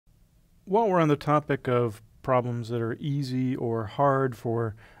While we're on the topic of problems that are easy or hard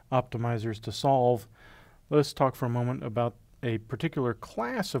for optimizers to solve, let's talk for a moment about a particular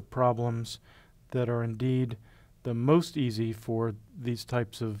class of problems that are indeed the most easy for these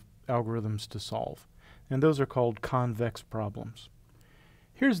types of algorithms to solve. And those are called convex problems.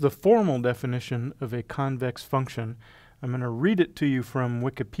 Here's the formal definition of a convex function. I'm going to read it to you from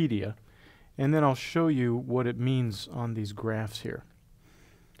Wikipedia, and then I'll show you what it means on these graphs here.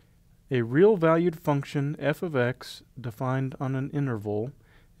 A real-valued function f of x defined on an interval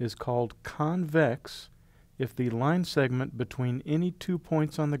is called convex if the line segment between any 2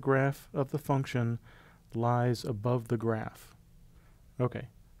 points on the graph of the function lies above the graph. Okay,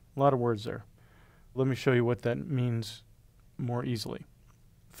 a lot of words there. Let me show you what that means more easily.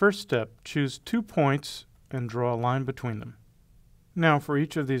 First step, choose 2 points and draw a line between them. Now for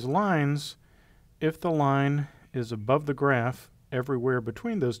each of these lines, if the line is above the graph everywhere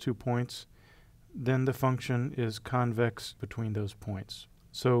between those 2 points, then the function is convex between those points.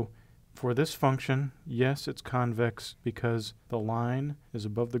 So for this function, yes, it's convex because the line is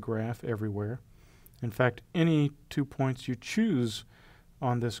above the graph everywhere. In fact, any 2 points you choose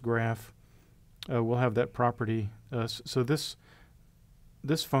on this graph will have that property. So this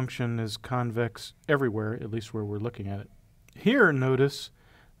function is convex everywhere, at least where we're looking at it. Here, notice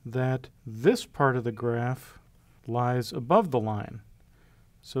that this part of the graph lies above the line.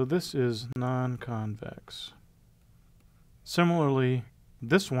 So this is non-convex. Similarly,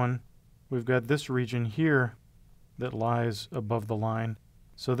 this one, we've got this region here that lies above the line.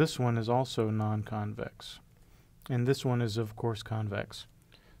 So this one is also non-convex. And this one is, of course, convex.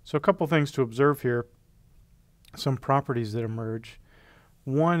 So a couple things to observe here, some properties that emerge.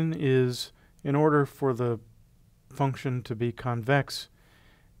 One is, in order for the function to be convex,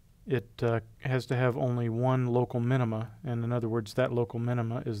 it has to have only one local minima, and in other words, that local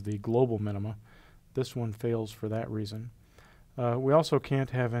minima is the global minima. This one fails for that reason. We also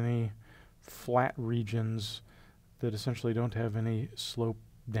can't have any flat regions that essentially don't have any slope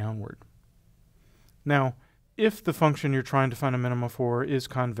downward. Now, if the function you're trying to find a minima for is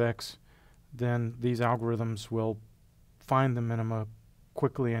convex, then these algorithms will find the minima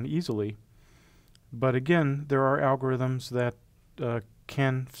quickly and easily. But again, there are algorithms that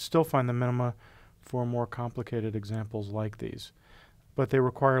can still find the minima for more complicated examples like these. But they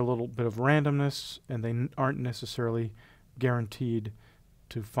require a little bit of randomness, and they aren't necessarily guaranteed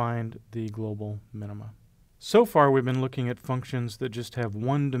to find the global minima. So far, we've been looking at functions that just have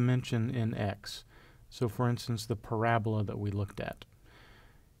one dimension in x. So for instance, the parabola that we looked at.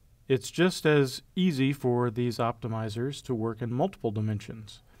 It's just as easy for these optimizers to work in multiple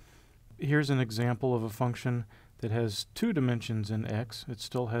dimensions. Here's an example of a function that has 2 dimensions in x. It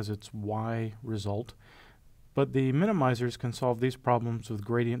still has its y result. But the minimizers can solve these problems with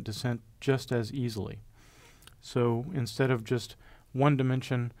gradient descent just as easily. So instead of just one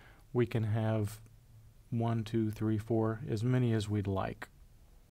dimension, we can have 1, 2, 3, 4, as many as we'd like.